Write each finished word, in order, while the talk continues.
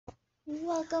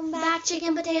Welcome back,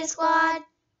 Chicken Potato Squad.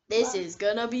 This is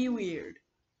gonna be weird.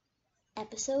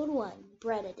 Episode 1,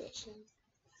 Bread Edition.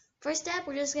 First up,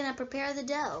 we're just gonna prepare the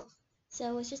dough.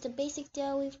 So it's just a basic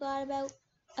dough. We've got about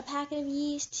a packet of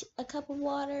yeast, a cup of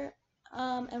water,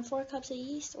 and 4 cups of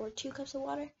yeast, or 2 cups of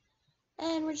water.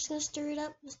 And we're just gonna stir it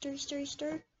up,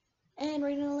 stir. And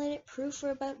we're gonna let it proof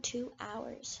for about 2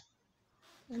 hours.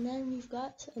 And then we've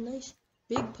got a nice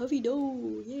big puffy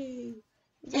dough. Yay!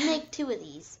 We'll make 2 of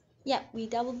these. Yeah, we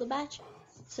doubled the batch,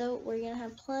 so we're going to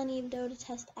have plenty of dough to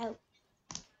test out,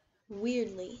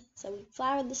 weirdly. So we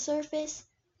floured the surface,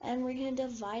 and we're going to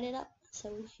divide it up.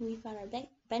 So we've got our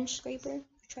bench scraper,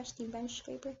 trusty bench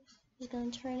scraper. We're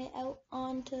going to turn it out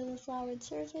onto the floured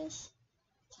surface.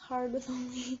 It's hard with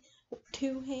only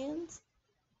 2 hands.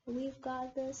 We've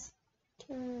got this.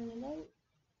 Turn it out.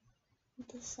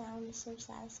 The sound is so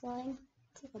satisfying.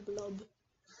 It's like a blob.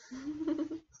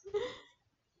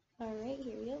 Alright,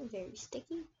 here we go. Very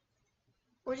sticky.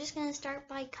 We're just going to start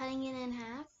by cutting it in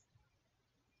half.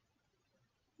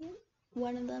 Yep.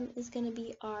 One of them is going to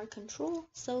be our control.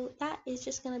 So that is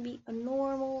just going to be a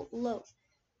normal loaf.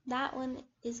 That one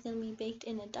is going to be baked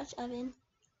in a Dutch oven.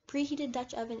 Preheated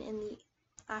Dutch oven in the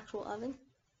actual oven.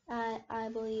 At, I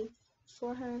believe,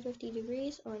 450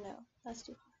 degrees. Or no, that's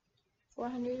too hot.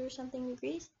 400 or something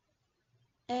degrees.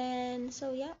 And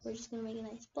so yeah, we're just going to make a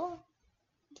nice ball.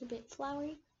 It's a bit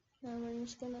floury. And we're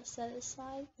just going to set it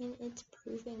aside in its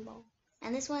proofing bowl.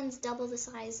 And this one's double the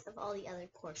size of all the other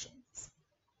portions.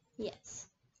 Yes,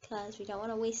 because we don't want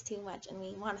to waste too much and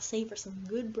we want to savor some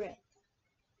good bread.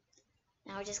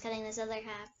 Now we're just cutting this other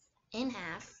half in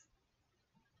half.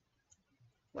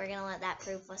 We're going to let that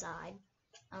proof aside.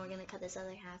 And we're going to cut this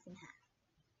other half in half.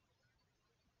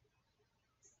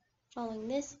 Following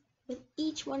this, with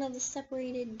each one of the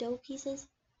separated dough pieces,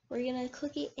 we're going to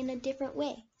cook it in a different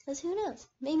way. Because who knows?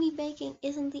 Maybe baking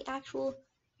isn't the actual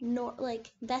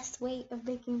best way of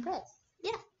baking bread.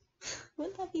 Yeah.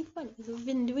 Wouldn't that be funny? Because we've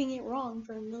been doing it wrong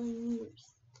for a million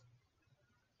years.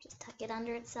 Just tuck it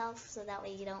under itself so that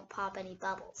way you don't pop any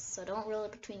bubbles. So don't roll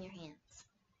it between your hands.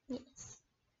 Yes.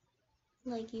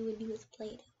 Like you would do with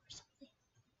Play-Doh or something.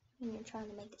 When you're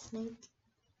trying to make a snake.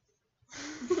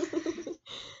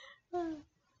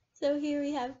 So here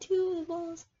we have 2 of the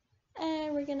balls.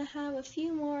 And we're going to have a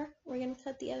few more. We're going to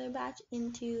cut the other batch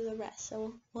into the rest.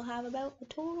 So we'll have about a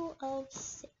total of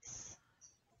 6.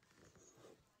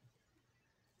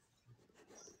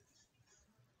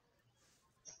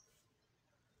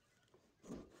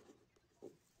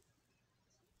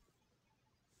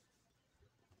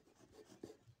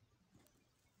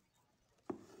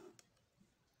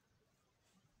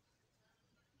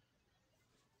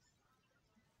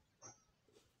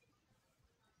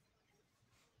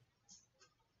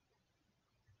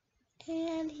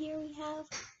 And here we have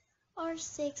our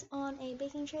 6 on a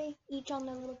baking tray, each on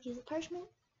their little piece of parchment.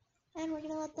 And we're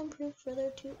going to let them proof for their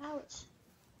 2 hours.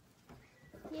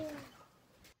 Yeah.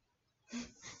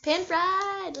 Pan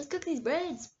fried! Let's cook these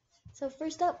breads! So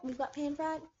first up, we've got pan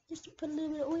fried. Just put a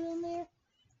little bit of oil in there.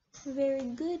 Very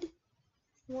good.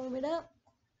 Warm it up.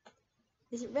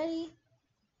 Is it ready?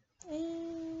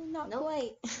 And not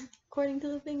quite, according to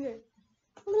the finger.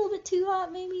 A little bit too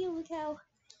hot maybe. Look how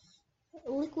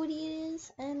liquidy it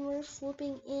is, and we're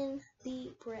flipping in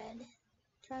the bread.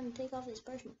 Trying to take off this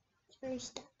parchment. It's very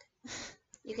stuck.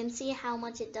 You can see how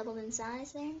much it doubled in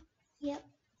size there? Yep.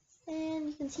 And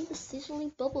you can see the sizzly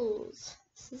bubbles.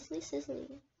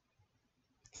 Sizzly.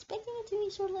 Expecting it to be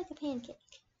sort of like a pancake.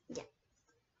 Yeah.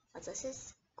 What's this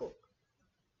is? Cool.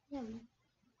 Yum.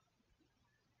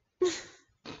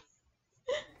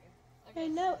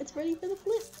 And now it's ready for the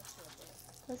flip.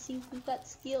 Let's see if we've got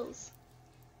skills.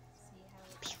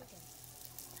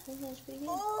 I think that's pretty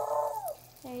good.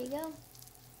 There you go.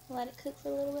 Let it cook for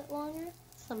a little bit longer.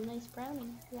 Some nice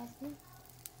browning, if you ask me.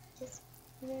 Just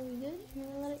very good. I'm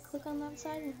gonna let it cook on that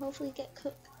side and hopefully get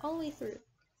cooked all the way through.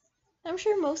 I'm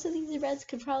sure most of these breads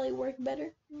could probably work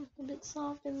better. A bit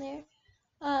soft in there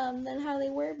than how they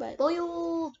were, but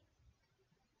boiled.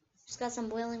 Just got some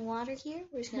boiling water here.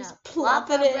 We're just gonna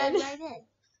plop our it bread in. right in.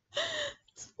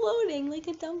 It's floating like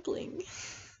a dumpling.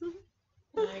 And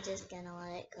we're just gonna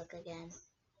let it cook again.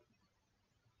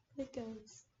 It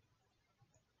goes.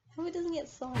 Hope it doesn't get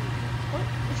soggy. Oh.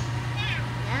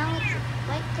 Now it's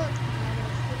quite cooked.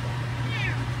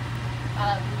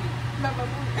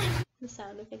 The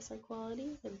sound effects are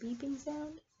quality. The beeping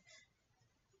sound.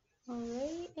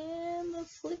 Alright, and the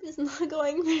flip is not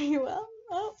going very well.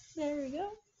 Oh, there we go.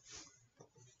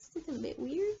 It's looking a bit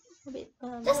weird. A bit,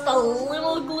 just a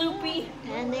little gloopy.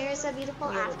 And there's a beautiful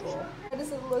apple. Why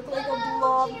does it look like a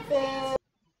blobfish?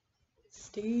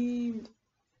 Steamed.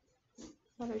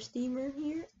 Got our steamer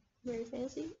here, very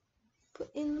fancy. Put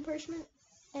in the parchment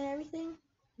and everything.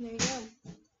 There you go.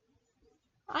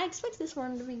 I expect this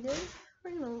one to be good.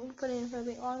 We're gonna put it in for a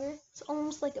bit longer. It's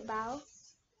almost like a bow.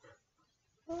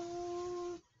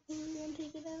 Oh, I'm gonna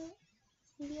take it out.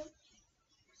 Yep.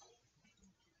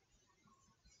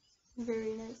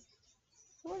 Very nice.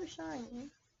 What a shine,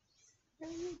 man.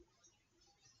 Very good.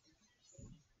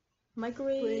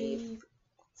 Microwave.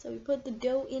 So we put the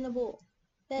dough in a bowl.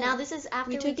 Then Now this is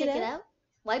after we took it out.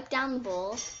 Wipe down the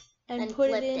bowl and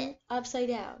put it in upside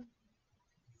down.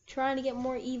 Trying to get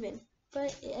more even.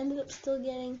 But it ended up still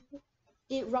getting,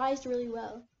 it rised really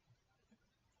well.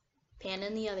 Pan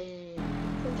in the oven.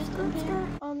 So just put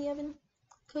pan on the oven,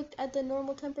 cooked at the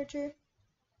normal temperature.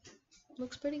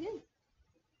 Looks pretty good.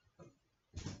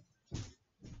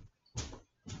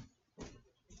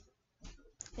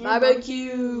 And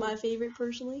Barbecue! My favorite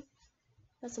personally.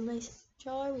 Got some nice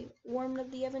char. We warmed up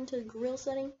the oven to grill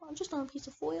setting, just on a piece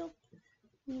of foil.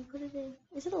 And you put it in.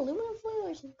 Is it aluminum foil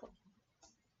or something?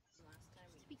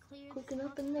 Cooking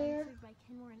up in there.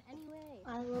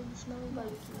 I love the smell of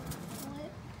barbecue.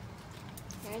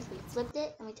 Guys, we flipped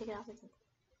it and we took it off the table.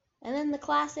 And then the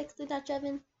classics, the Dutch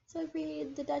oven. So I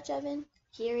preheated the Dutch oven.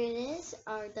 Here it is,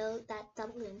 that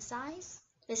doubled in size.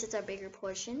 This is our bigger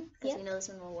portion because we know this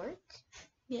one will work.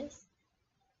 Yes.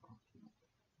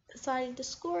 Decided to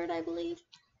score it, I believe,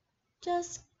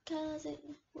 just cause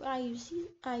I use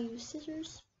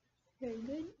scissors. Very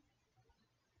good.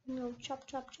 Chop,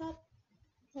 chop, chop.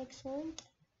 Excellent.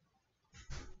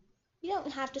 You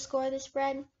don't have to score this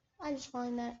bread. I just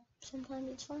find that sometimes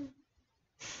it's fun.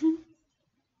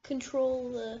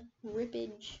 Control the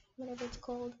rippage, whatever it's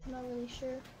called. I'm not really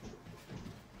sure.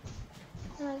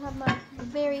 And I have my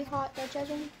very hot Dutch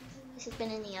oven. This has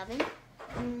been in the oven.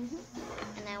 And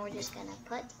now we're just gonna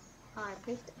put our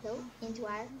proofed dough into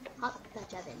our hot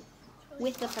Dutch oven.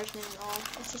 With the parchment and all.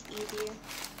 It's just easier.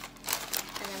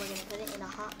 And then we're gonna put it in a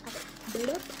hot oven.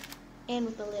 And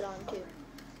with the lid on too.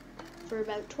 For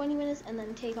about 20 minutes, and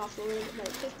then take off the lid about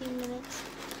 15 minutes.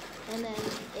 And then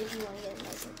if you want to get it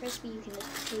nice and crispy, you can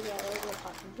just take it out of the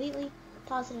pot completely,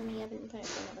 toss it in the oven, and put it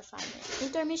for another 5 minutes.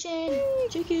 Intermission!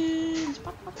 Chickens!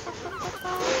 Pop, pop, pop, pop, pop,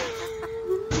 pop.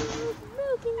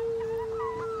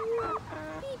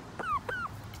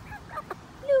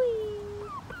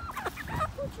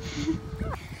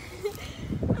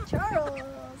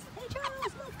 Charles! Hey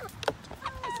Charles, look!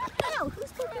 Ow,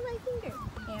 who's poking my finger?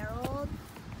 Harold.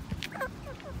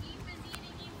 Eve is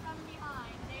eating you from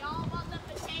behind. They all want the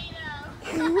potato.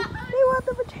 They want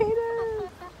the potatoes!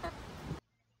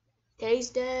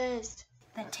 Taste test.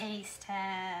 The taste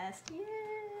test.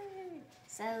 Yay!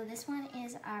 So this one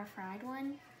is our fried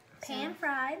one. Pan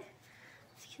fried.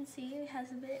 As you can see, it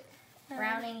has a bit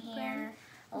Browning here.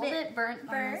 A little bit burnt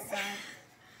on the side.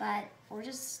 But we're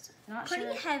just not pretty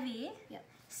sure. heavy. Yep.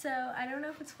 So I don't know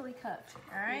if it's fully cooked.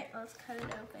 Alright, let's cut it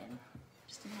open.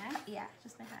 Just in half? Yeah,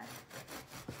 just in half.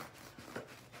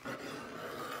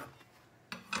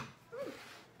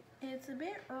 It's a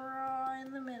bit raw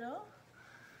in the middle,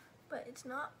 but it's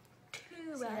not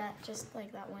too See bad. that? Just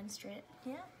like that one strip.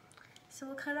 Yeah. So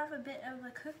we'll cut off a bit of the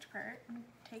cooked part and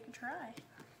take a try.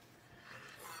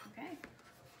 Okay.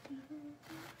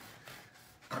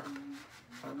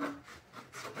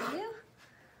 For you?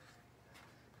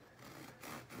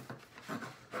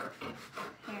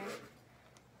 Here.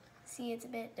 See, it's a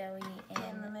bit doughy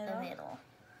in the middle.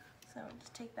 So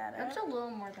just take that out. It's a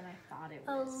little more than I thought it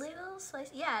A was. little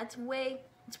slice. Yeah, it's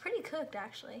pretty cooked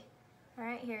actually. All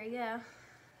right, here we go.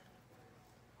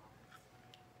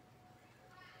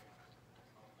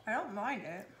 I don't mind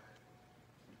it.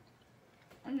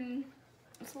 I mean,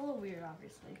 it's a little weird,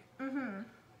 obviously. Mm-hmm.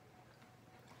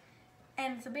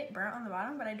 And it's a bit burnt on the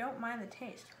bottom, but I don't mind the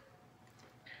taste.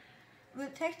 The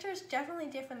texture is definitely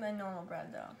different than normal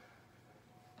bread, though.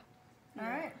 Yeah. All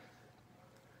right.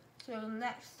 So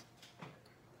next,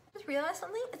 just realized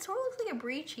something. It sort of looks like a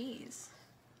brie cheese.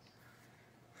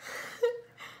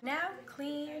 Now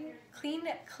cleared our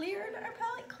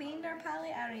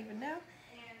palate. I don't even know.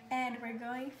 And we're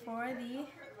going for the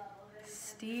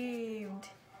steamed.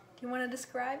 Do you want to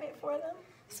describe it for them?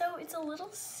 So it's a little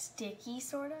sticky,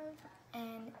 sort of,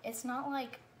 and it's not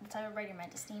like the type of bread you're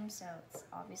meant to steam, so it's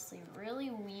obviously really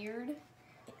weird.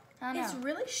 I don't It's know.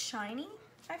 really shiny,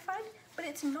 I find, but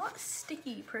it's not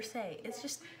sticky per se. It's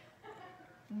just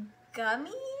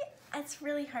gummy. It's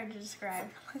really hard to describe.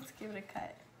 Let's give it a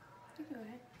cut. You can go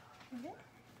ahead. Okay.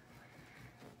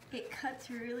 It cuts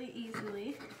really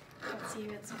easily. Let's see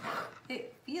if it's...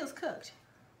 It feels cooked.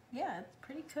 Yeah, it's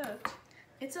pretty cooked.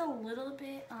 It's a little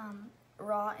bit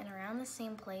raw and around the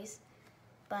same place,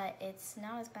 but it's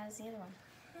not as bad as the other one.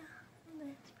 Yeah,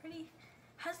 It's pretty,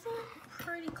 has the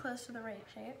pretty close to the right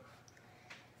shape.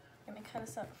 I'm gonna cut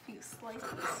us up a few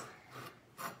slices.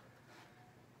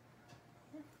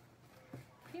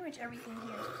 Pretty much everything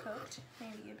here is cooked.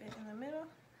 Maybe a bit in the middle.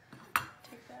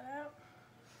 Take that out.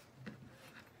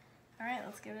 All right,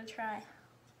 let's give it a try.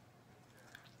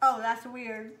 Oh, that's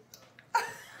weird.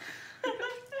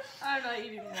 I'm not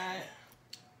eating that.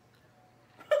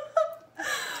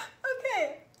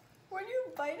 Okay, when you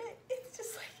bite it, it's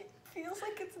just like, it feels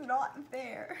like it's not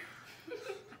there.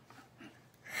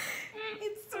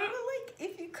 It's sort of like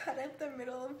if you cut out the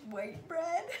middle of white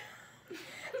bread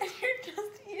and you're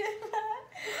just eating that.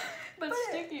 But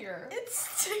stickier. It's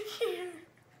stickier.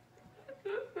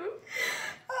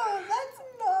 Oh, that's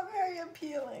not very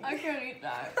appealing. I can't eat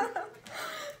that.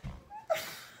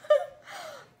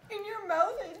 In your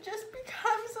mouth, it just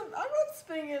becomes, I'm not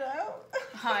spitting it out.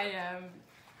 I am.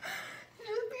 It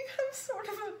just becomes sort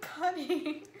of a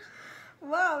putty.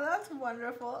 Wow, that's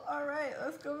wonderful. All right,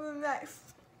 let's go to the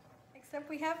next. Next up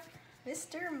we have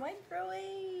Mr.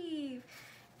 Microwave.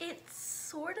 It's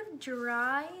sort of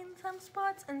dry in some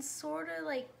spots and sort of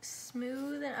like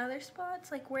smooth in other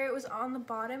spots. Like where it was on the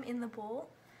bottom in the bowl,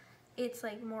 it's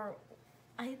like more,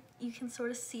 you can sort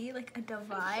of see like a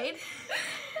divide.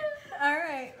 All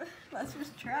right, let's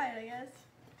just try it, I guess.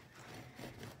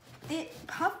 It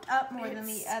puffed up more than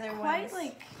the other ones. Quite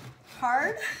like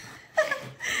Hard.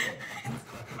 And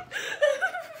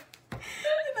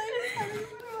I just had a bit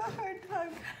of a hard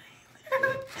time.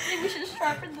 maybe we should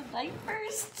sharpen the knife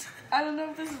first. I don't know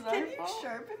if this is our Can you fault.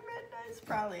 sharpen red knives?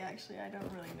 Probably, actually. I don't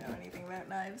really know anything about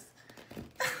knives.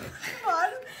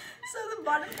 So the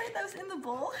bottom part that was in the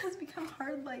bowl has become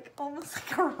hard, like almost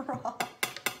like a rock.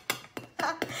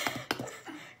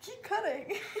 Keep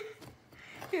cutting.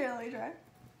 Here, let me try.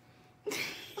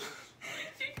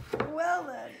 Well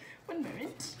then. 1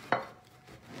 minute.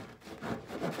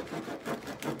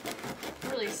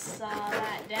 Really saw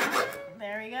that down.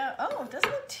 There we go. Oh, it doesn't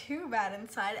look too bad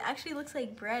inside. It actually looks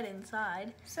like bread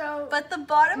inside. So, But the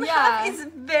bottom Yeah. half is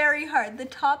very hard. The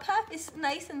top half is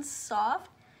nice and soft,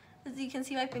 as you can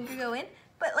see my finger go in.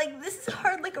 But like this is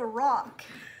hard like a rock.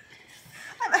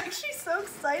 I'm actually so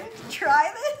excited to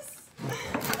try this.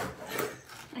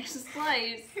 there's a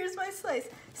slice. Here's my slice.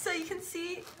 So you can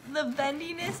see the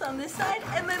bendiness on this side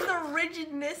and then the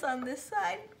rigidness on this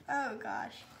side. Oh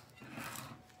gosh.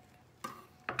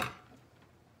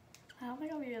 I don't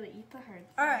think I'll be able to eat the hard.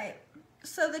 All right.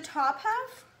 So the top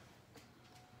half,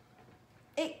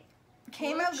 it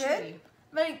came out good.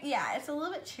 But yeah, it's a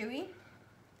little bit chewy.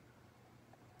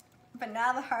 But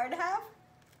now the hard half,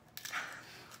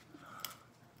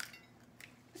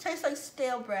 it tastes like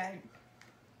stale bread.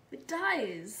 It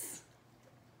does.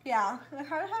 Yeah, the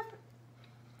hard half,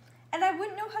 and I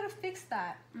wouldn't know how to fix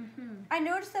that. I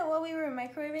noticed that while we were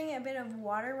microwaving, a bit of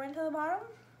water went to the bottom.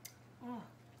 Oh.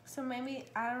 So maybe,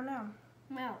 I don't know.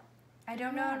 Well, I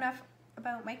don't know enough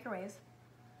about microwaves.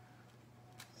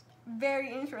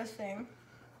 Very interesting.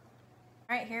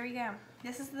 All right, here we go.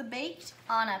 This is the baked.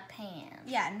 on a pan.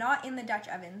 Yeah, not in the Dutch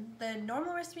oven. The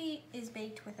normal recipe is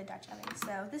baked with a Dutch oven.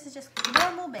 So this is just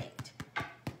normal baked.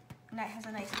 And that has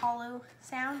a nice hollow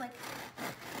sound like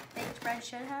baked bread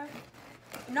should have.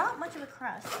 Not much of a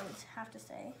crust, I would have to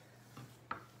say.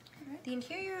 The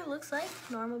interior looks like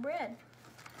normal bread.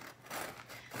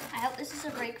 I hope this is a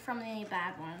break from any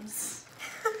bad ones.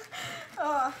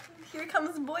 Oh, here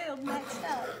comes boiled next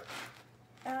up.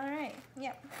 All right,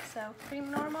 yep, so pretty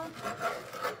normal.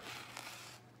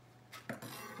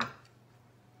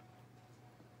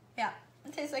 Yeah,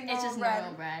 it tastes like normal It's just bread.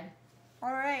 normal bread.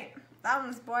 All right, that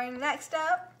one's boring. Next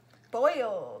up,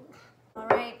 boiled. All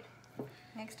right,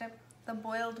 next up, the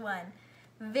boiled one.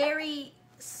 Very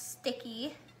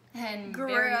sticky, And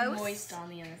Gross. very moist on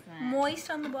the other side. moist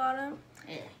on the bottom,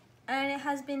 Yeah. and it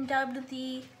has been dubbed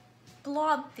the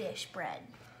blobfish bread.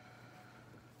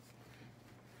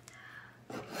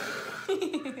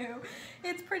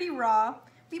 It's pretty raw.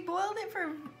 We boiled it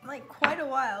for like quite a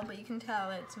while, but you can tell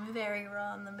it's very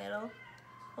raw in the middle.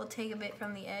 We'll take a bit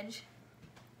from the edge.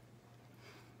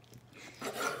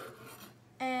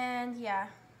 And yeah,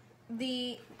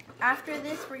 after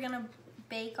this we're gonna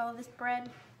bake all this bread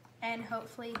and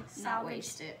hopefully Not salvage.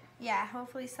 waste it. Yeah,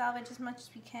 hopefully salvage as much as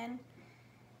we can.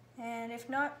 And if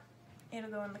not, it'll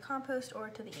go in the compost or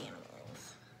to the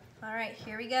animals. All right,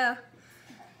 here we go.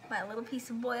 My little piece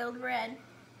of boiled bread.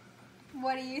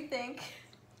 What do you think?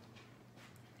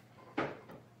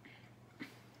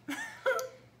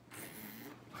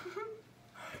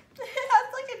 It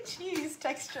has like a cheese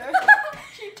texture.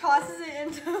 She tosses it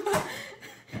into the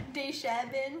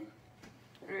déchet bin.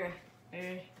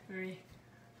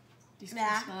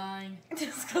 Disgusting.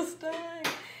 Disgusting.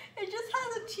 It just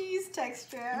has a cheese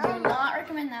texture. I do not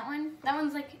recommend that one. That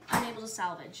one's like unable to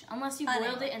salvage unless you boiled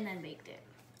Unable. it and then baked it.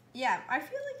 Yeah, I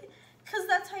feel like, because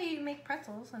that's how you make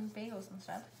pretzels and bagels and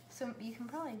stuff. So you can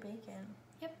probably bake it.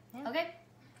 Yep. Yeah. Okay.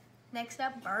 Next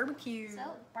up, barbecue.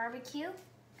 So barbecue,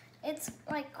 it's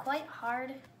like quite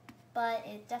hard, but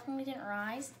it definitely didn't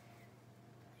rise.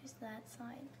 There's that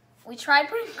side. We tried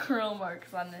putting grill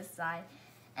marks on this side,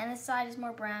 and this side is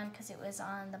more brown because it was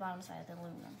on the bottom side of the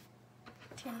aluminum.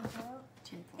 Tin foil.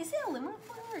 Tin foil. Is it aluminum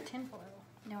foil or tin foil?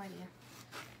 No idea.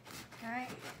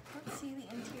 Alright, let's see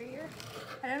the interior.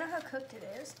 I don't know how cooked it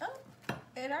is. Oh,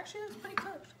 it actually looks pretty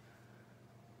cooked.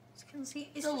 As you can see,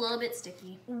 It's a little bit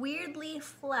sticky. weirdly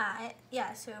flat.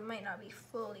 Yeah, so it might not be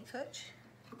fully cooked.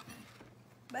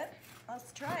 But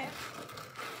let's try it.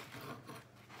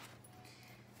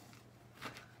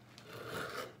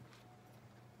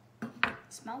 It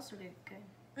smells really good.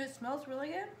 It smells really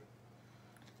good.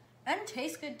 And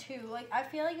tastes good too. Like, I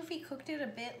feel like if we cooked it a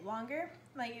bit longer,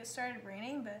 like it started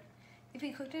raining, but if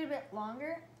we cooked it a bit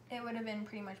longer, it would have been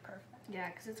pretty much perfect. Yeah,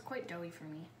 because it's quite doughy for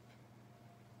me.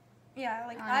 Yeah,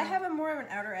 like I have a more of an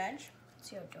outer edge. Let's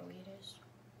see how doughy it is.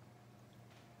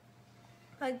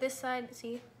 Like this side,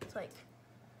 see, it's like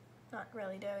not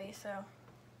really doughy, so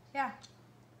yeah.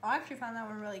 I actually found that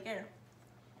one really good.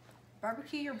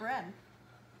 Barbecue your bread.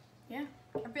 Yeah.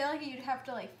 I feel like you'd have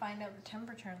to like find out the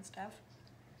temperature and stuff.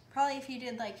 Probably if you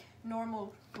did like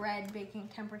normal bread baking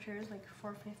temperatures, like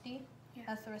 450. Yeah.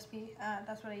 That's the recipe.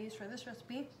 That's what I use for this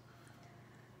recipe.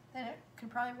 Then it could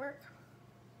probably work.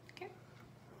 Okay.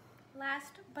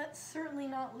 Last but certainly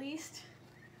not least,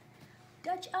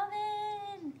 Dutch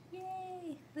oven!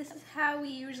 Yay! This is how we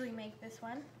usually make this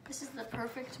one. This is the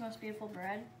perfect, most beautiful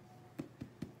bread.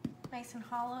 Nice and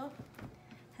hollow.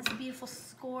 Has a beautiful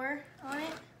score on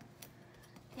it.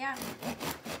 Yeah.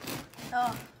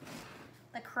 Oh,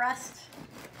 the crust.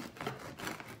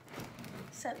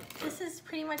 So this is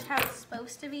pretty much how it's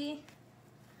supposed to be.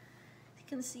 You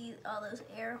can see all those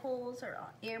air holes or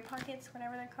air pockets,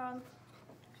 whatever they're called.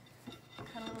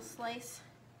 Got a little slice.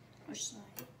 Which side?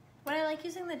 What I like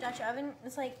using the Dutch oven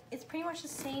is like it's pretty much the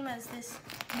same as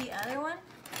the other one.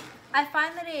 I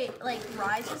find that it like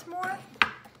rises more,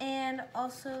 and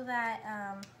also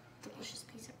that Delicious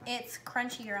piece of bread. it's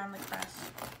crunchier on the crust.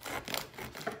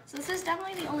 So this is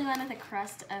definitely the only one with a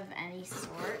crust of any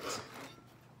sort,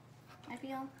 I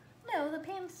feel. No, the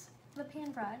pan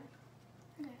bread.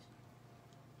 Okay.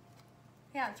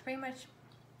 Yeah, it's pretty much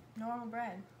normal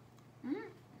bread. Mm.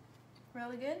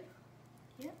 Really good.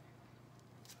 Yep.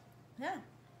 Yeah.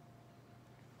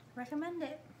 Recommend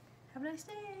it. Have a nice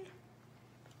day.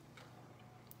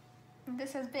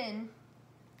 This has been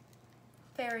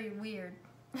very weird.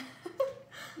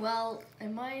 Well,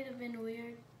 it might have been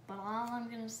weird, but all I'm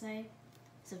gonna say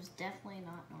is it was definitely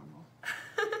not normal.